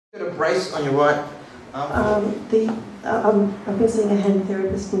Got a brace on your right arm? I've been seeing a hand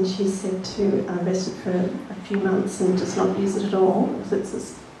therapist, and she said to rest it for a few months and just not use it at all.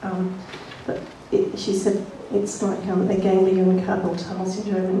 She said it's like a ganglion and carpal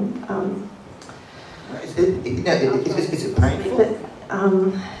syndrome. Is it painful?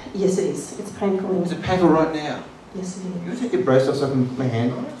 Yes, it is. It's painful. Is it painful right now? Yes, it You want is. to take your brace off so I can put my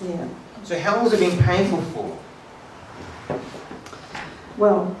hand on it? Yeah. So how long has it been painful for?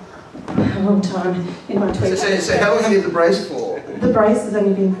 Well, a long time in my 20s. So how long have you had the brace for? The brace has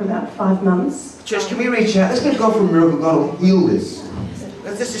only been for about 5 months. Church, can we reach out? Let's get God for a miracle. God will heal this.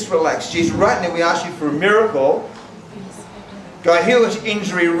 Let's just relax. Jesus, right now we ask you for a miracle. God, heal this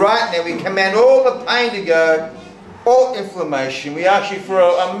injury right now. We command all the pain to go, all inflammation. We ask you for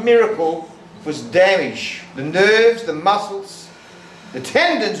a miracle for its damage. The nerves, the muscles, the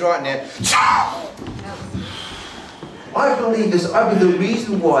tendons right now. I believe this. I believe the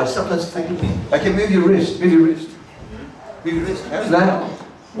reason why something's affecting me. Okay, move your wrist. Move your wrist. Move your wrist. How's that?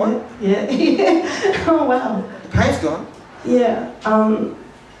 What? Yeah. Oh, wow. The pain's gone. Yeah.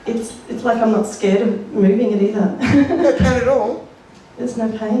 It's like I'm not scared of moving it either. No pain at all. There's no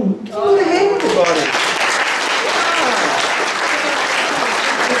pain. Oh, the hand with the body.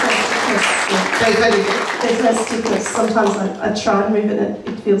 There's no stiffness. Sometimes I try and move it and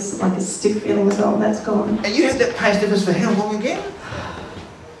it feels like a stiff feeling as well, and that's gone. And you had that pain stiffness for how long again?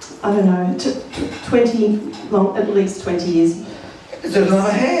 I don't know, 20, at least 20 years. There's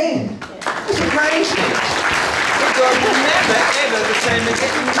another hand. It's amazing. God, you're never, ever the same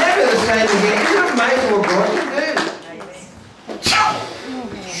again. Never the same again. Isn't it amazing what God can do?